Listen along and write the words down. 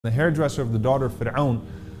The hairdresser of the daughter of Pharaoh,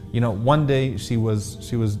 one day she was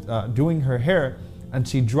doing her hair and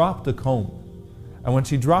she dropped the comb. And when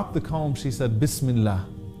she dropped the comb, she said, Bismillah,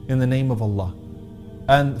 in the name of Allah.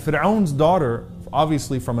 And Pharaoh's daughter,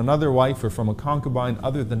 obviously from another wife or from a concubine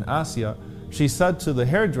other than Asya, she said to the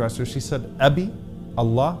hairdresser, she said, Abi,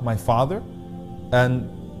 Allah, my father? And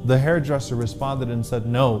the hairdresser responded and said,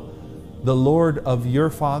 no, the Lord of your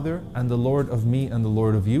father and the Lord of me and the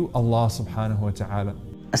Lord of you, Allah subhanahu wa ta'ala.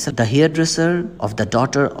 The hairdresser of the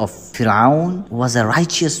daughter of Pharaoh was a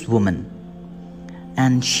righteous woman,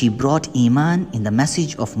 and she brought Iman in the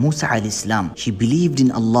message of Musa alayhi salam. She believed in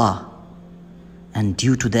Allah, and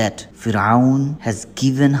due to that, Pharaoh has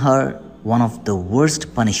given her one of the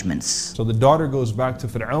worst punishments. So the daughter goes back to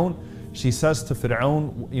Pharaoh. She says to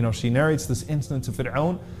Pharaoh, she narrates this incident to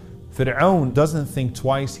Pharaoh. Pharaoh doesn't think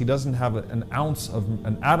twice. He doesn't have an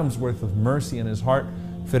atom's worth of mercy in his heart.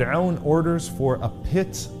 Pharaoh orders for a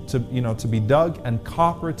pit to be dug and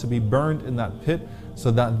copper to be burned in that pit,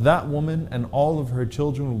 so that woman and all of her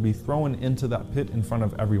children will be thrown into that pit in front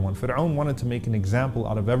of everyone. Pharaoh wanted to make an example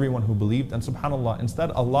out of everyone who believed, and subhanAllah,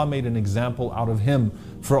 instead Allah made an example out of him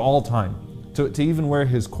for all time, to even where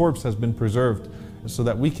his corpse has been preserved, so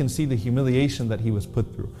that we can see the humiliation that he was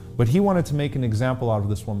put through. But he wanted to make an example out of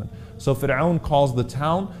this woman. So Pharaoh calls the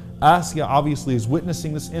town. Asya obviously is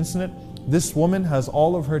witnessing this incident. This woman has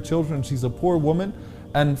all of her children. She's a poor woman.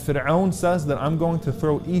 And Pharaoh says that I'm going to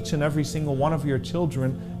throw each and every single one of your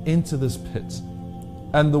children into this pit.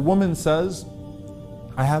 And the woman says,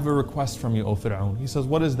 I have a request from you, O Pharaoh. He says,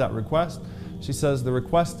 what is that request? She says, the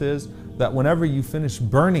request is that whenever you finish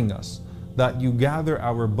burning us, that you gather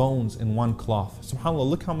our bones in one cloth. SubhanAllah,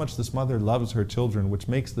 look how much this mother loves her children, which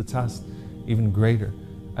makes the test even greater.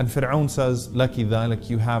 And Pharaoh says, Laki dhalik,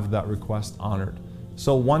 you have that request honored.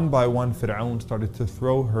 So one by one, Pharaoh started to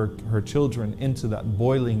throw her children into that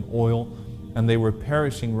boiling oil, and they were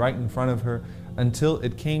perishing right in front of her until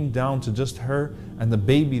it came down to just her and the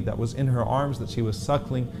baby that was in her arms that she was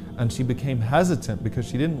suckling, and she became hesitant because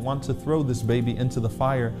she didn't want to throw this baby into the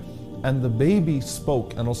fire. And the baby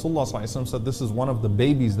spoke, and Rasulullah said this is one of the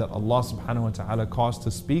babies that Allah subhanahu wa ta'ala caused to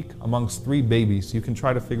speak amongst 3 babies. You can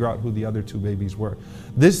try to figure out who the other 2 babies were.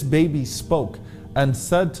 This baby spoke and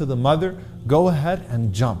said to the mother, go ahead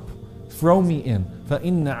and jump, throw me in.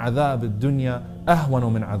 فَإِنَّ عَذَابِ الدُّنْيَا أَهْوَنُ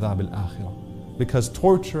مِنْ عَذَابِ الْآخِرَةِ. Because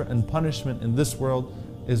torture and punishment in this world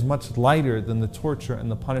is much lighter than the torture and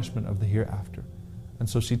the punishment of the hereafter. And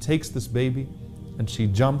so she takes this baby and she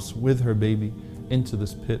jumps with her baby into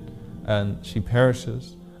this pit, and she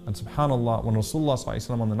perishes. And subhanAllah, when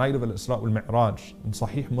Rasulullah on the night of Al-Isra wal-Mi'raj, in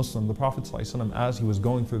Sahih Muslim, the Prophet as he was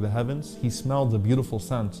going through the heavens, he smelled a beautiful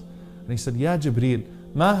scent. And he said, Ya Jibreel,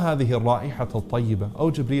 ma hadhihi ar-ra'ihata al-tayyiba? Oh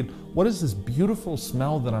Jibreel, what is this beautiful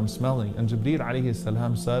smell that I'm smelling? And Jibreel alayhi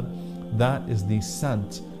salam said, that is the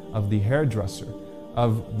scent of the hairdresser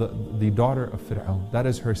of the daughter of Pharaoh. That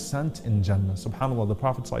is her scent in Jannah. SubhanAllah, the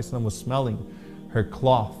Prophet was smelling her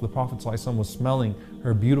cloth. The Prophet was smelling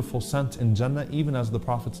her beautiful scent in Jannah, even as the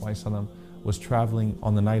Prophet was traveling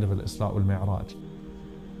on the night of Al-Isra wal-Mi'raj.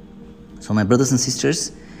 So my brothers and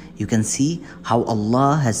sisters, you can see how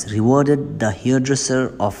Allah has rewarded the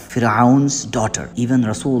hairdresser of Pharaoh's daughter. Even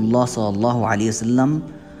Rasulullah sallallahu alaihi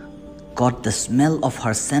wasallam got the smell of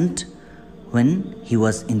her scent when he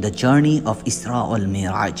was in the journey of Isra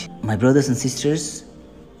wal-Mi'raj. My brothers and sisters,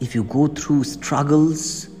 if you go through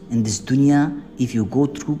struggles in this dunya, if you go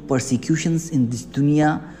through persecutions in this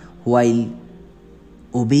dunya while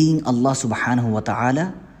obeying Allah subhanahu wa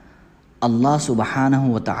ta'ala, Allah subhanahu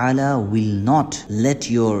wa ta'ala will not let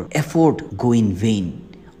your effort go in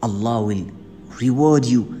vain. Allah will reward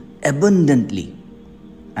you abundantly.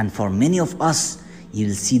 And for many of us, you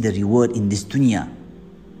will see the reward in this dunya.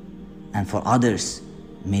 And for others,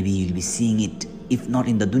 maybe you'll be seeing it, if not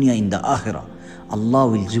in the dunya, in the akhirah. Allah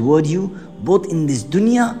will reward you both in this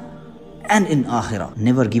dunya and in akhirah.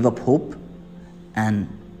 Never give up hope and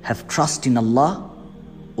have trust in Allah.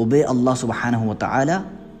 Obey Allah subhanahu wa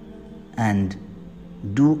ta'ala and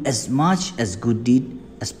do as much as good deed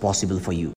as possible for you.